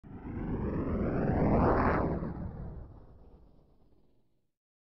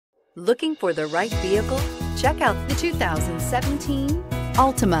Looking for the right vehicle? Check out the 2017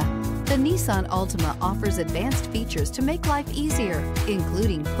 Altima. The Nissan Altima offers advanced features to make life easier,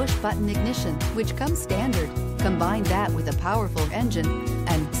 including push-button ignition, which comes standard. Combine that with a powerful engine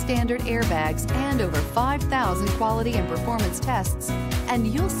and standard airbags and over 5,000 quality and performance tests, and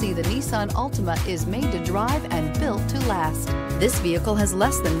you'll see the Nissan Altima is made to drive and built to last. This vehicle has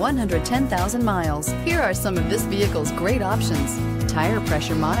less than 110,000 miles. Here are some of this vehicle's great options: tire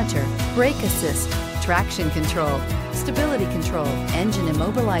pressure monitor, brake assist, traction control, stability control, engine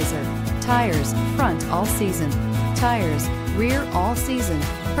immobilizer, tires front all season, tires rear all season,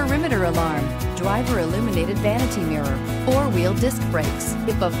 perimeter alarm, driver illuminated vanity mirror, four-wheel disc brakes.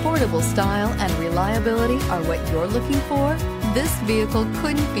 If affordable style and reliability are what you're looking for, this vehicle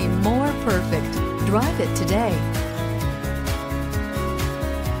couldn't be more perfect. Drive it today.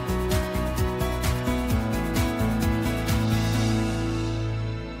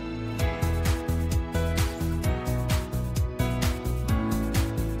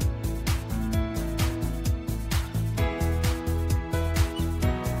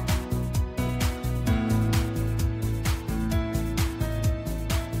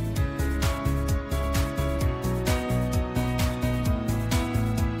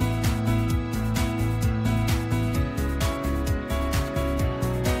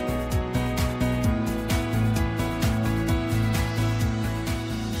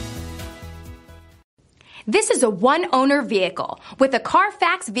 This is a one-owner vehicle with a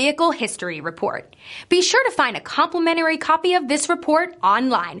Carfax Vehicle History Report. Be sure to find a complimentary copy of this report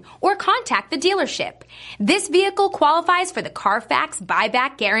online or contact the dealership. This vehicle qualifies for the Carfax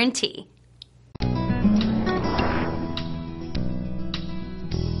Buyback Guarantee.